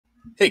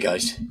Hey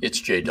guys, it's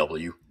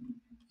JW,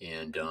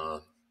 and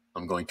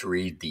I'm going to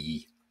read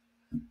the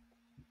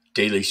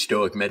Daily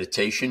Stoic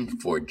Meditation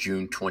for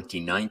June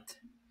 29th,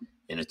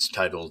 and it's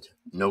titled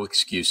No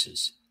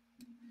Excuses.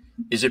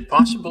 Is it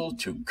possible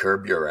to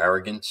curb your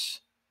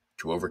arrogance,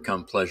 to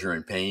overcome pleasure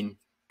and pain,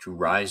 to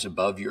rise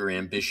above your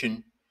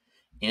ambition,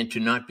 and to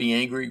not be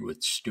angry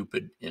with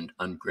stupid and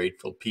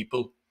ungrateful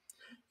people?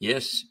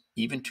 Yes,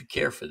 even to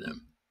care for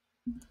them.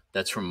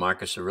 That's from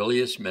Marcus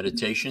Aurelius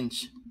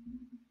Meditations.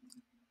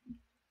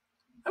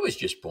 I was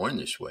just born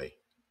this way.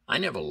 I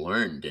never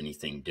learned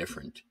anything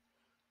different.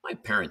 My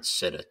parents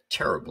set a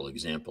terrible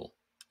example.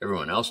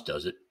 Everyone else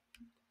does it.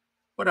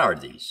 What are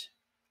these?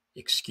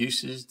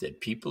 Excuses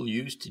that people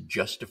use to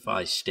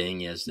justify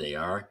staying as they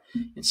are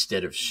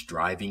instead of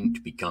striving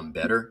to become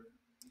better?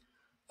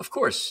 Of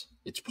course,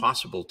 it's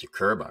possible to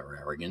curb our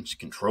arrogance,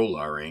 control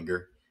our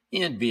anger,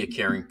 and be a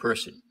caring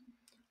person.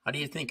 How do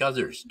you think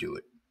others do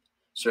it?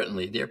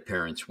 Certainly, their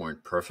parents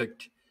weren't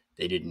perfect.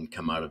 They didn't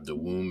come out of the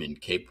womb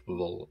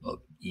incapable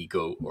of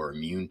ego or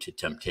immune to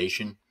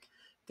temptation.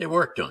 They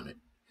worked on it.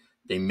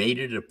 They made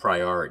it a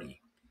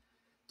priority.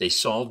 They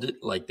solved it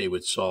like they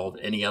would solve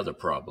any other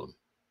problem,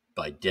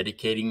 by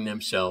dedicating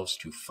themselves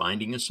to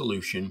finding a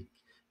solution,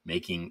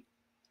 making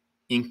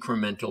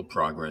incremental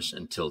progress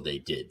until they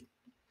did.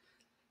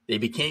 They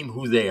became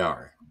who they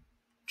are,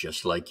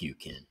 just like you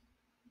can.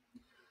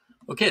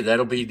 Okay,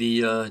 that'll be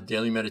the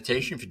daily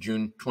meditation for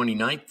June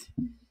 29th.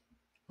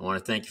 I want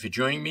to thank you for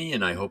joining me,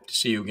 and I hope to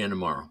see you again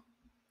tomorrow.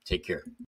 Take care.